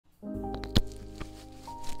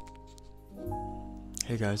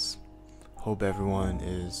Hey guys, hope everyone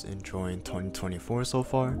is enjoying 2024 so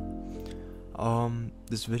far.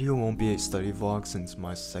 This video won't be a study vlog since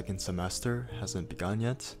my second semester hasn't begun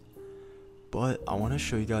yet, but I want to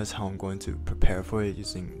show you guys how I'm going to prepare for it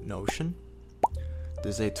using Notion.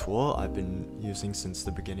 This is a tool I've been using since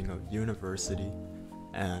the beginning of university,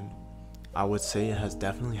 and I would say it has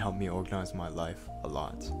definitely helped me organize my life a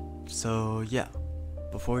lot. So yeah,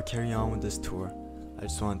 before we carry on with this tour, I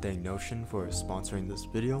just want to thank Notion for sponsoring this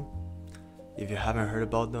video. If you haven't heard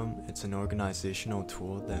about them, it's an organizational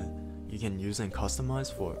tool that you can use and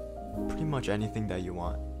customize for pretty much anything that you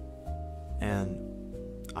want. And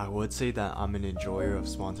I would say that I'm an enjoyer of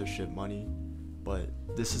sponsorship money, but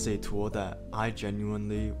this is a tool that I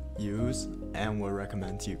genuinely use and would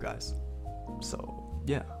recommend to you guys. So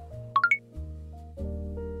yeah.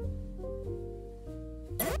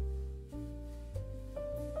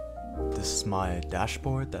 This is my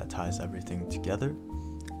dashboard that ties everything together,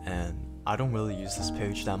 and I don't really use this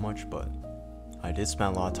page that much, but I did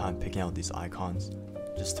spend a lot of time picking out these icons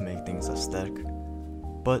just to make things aesthetic.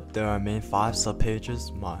 But there are main 5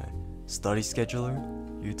 subpages: my study scheduler,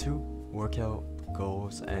 YouTube, workout,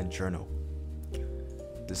 goals, and journal.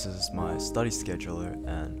 This is my study scheduler,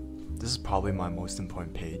 and this is probably my most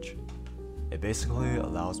important page. It basically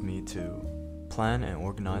allows me to plan and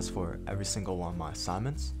organize for every single one of my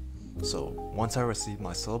assignments. So once I receive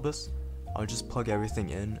my syllabus, I'll just plug everything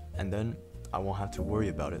in and then I won't have to worry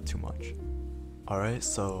about it too much. Alright,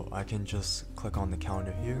 so I can just click on the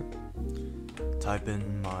calendar here, type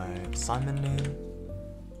in my assignment name,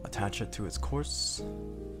 attach it to its course,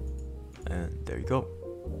 and there you go.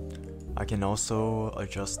 I can also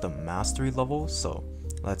adjust the mastery level, so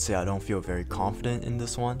let's say I don't feel very confident in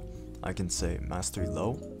this one, I can say mastery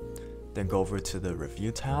low, then go over to the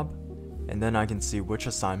review tab, and then I can see which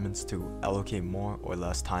assignments to allocate more or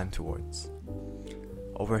less time towards.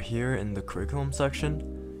 Over here in the curriculum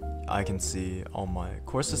section, I can see all my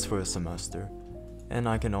courses for the semester, and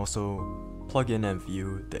I can also plug in and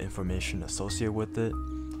view the information associated with it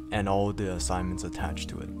and all the assignments attached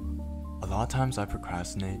to it. A lot of times I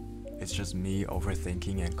procrastinate. It's just me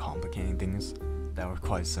overthinking and complicating things that are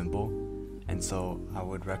quite simple, and so I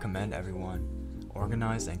would recommend everyone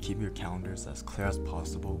organize and keep your calendars as clear as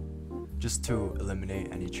possible, just to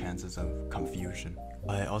eliminate any chances of confusion.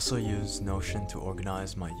 I also use Notion to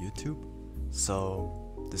organize my YouTube,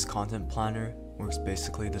 so this content planner works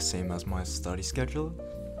basically the same as my study schedule,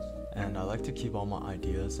 and I like to keep all my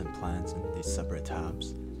ideas and plans in these separate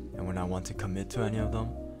tabs, and when I want to commit to any of them,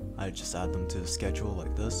 I just add them to the schedule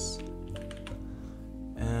like this.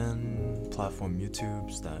 And platform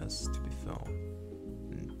YouTube status to be filmed.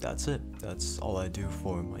 And that's it. That's all I do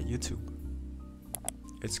for my YouTube.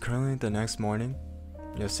 It's currently the next morning.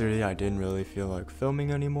 Yesterday I didn't really feel like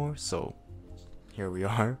filming anymore, so here we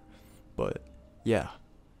are. But yeah,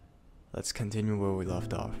 let's continue where we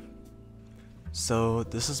left off. So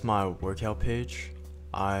this is my workout page.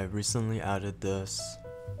 I recently added this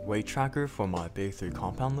weight tracker for my big 3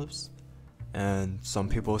 compound lifts, and some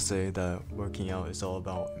people say that working out is all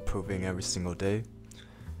about improving every single day,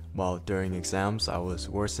 while during exams I was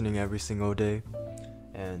worsening every single day,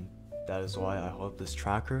 and that is why I hope this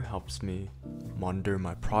tracker helps me monitor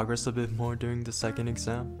my progress a bit more during the second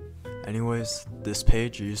exam. Anyways, this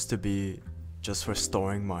page used to be just for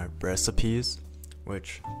storing my recipes,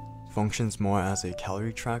 which functions more as a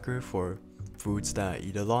calorie tracker for foods that I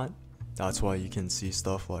eat a lot. That's why you can see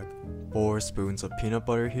stuff like 4 spoons of peanut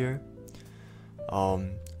butter here.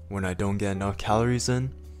 When I don't get enough calories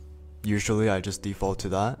in, usually I just default to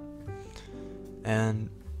that. And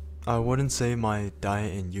I wouldn't say my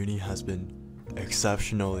diet in uni has been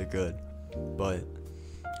exceptionally good, but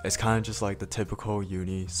it's kind of just like the typical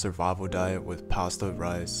uni survival diet with pasta,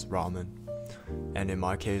 rice, ramen. And in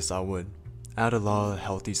my case, I would add a lot of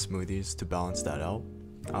healthy smoothies to balance that out.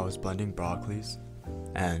 I was blending broccolis,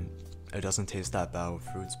 and it doesn't taste that bad with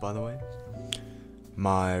fruits, by the way.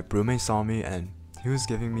 My roommate saw me and he was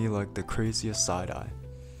giving me like the craziest side eye.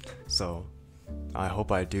 So I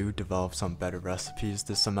hope I do develop some better recipes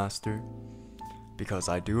this semester, because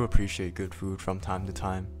I do appreciate good food from time to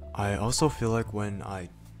time. I also feel like when I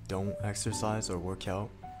don't exercise or work out,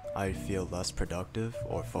 I feel less productive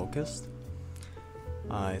or focused.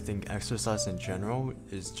 I think exercise in general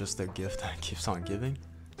is just a gift that keeps on giving,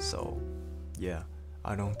 so yeah,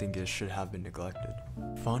 I don't think it should have been neglected.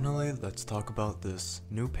 Finally, let's talk about this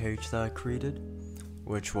new page that I created,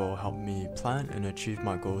 which will help me plan and achieve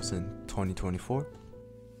my goals in 2024.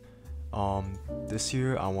 This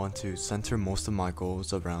year I want to center most of my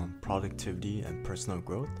goals around productivity and personal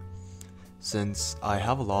growth, since I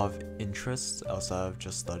have a lot of interests outside of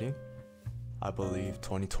just studying. I believe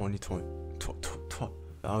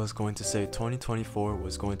 2024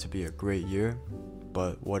 was going to be a great year,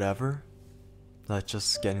 but whatever. Let's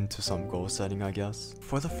just get into some goal setting, I guess.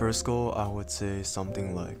 For the first goal, I would say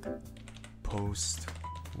something like post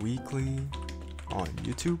weekly on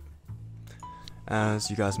YouTube.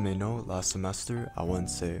 As you guys may know, last semester I wouldn't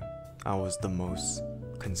say I was the most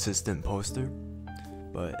consistent poster,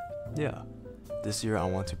 but yeah, this year I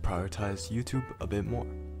want to prioritize YouTube a bit more.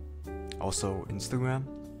 Also Instagram,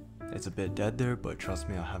 it's a bit dead there, but trust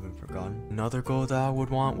me, I haven't forgotten. Another goal that I would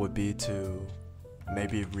want would be to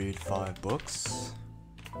maybe read 5 books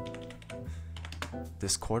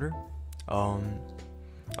this quarter. A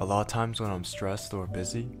lot of times when I'm stressed or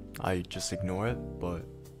busy, I just ignore it, but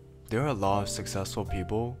there are a lot of successful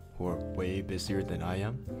people who are way busier than I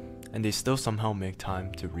am, and they still somehow make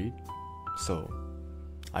time to read, so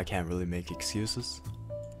I can't really make excuses.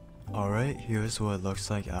 Alright, here's what it looks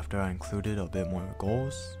like after I included a bit more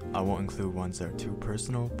goals. I won't include ones that are too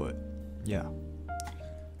personal, but yeah.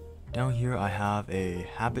 Down here I have a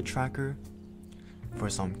habit tracker for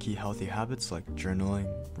some key healthy habits like journaling,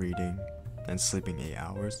 reading, and sleeping 8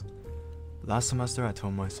 hours. Last semester I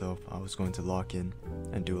told myself I was going to lock in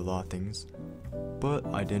and do a lot of things, but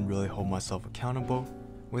I didn't really hold myself accountable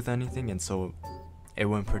with anything, and so it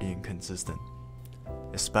went pretty inconsistent,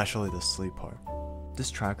 especially the sleep part. This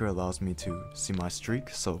tracker allows me to see my streak,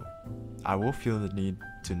 so I will feel the need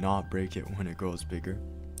to not break it when it grows bigger.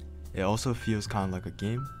 It also feels kind of like a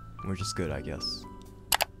game, which is good, I guess.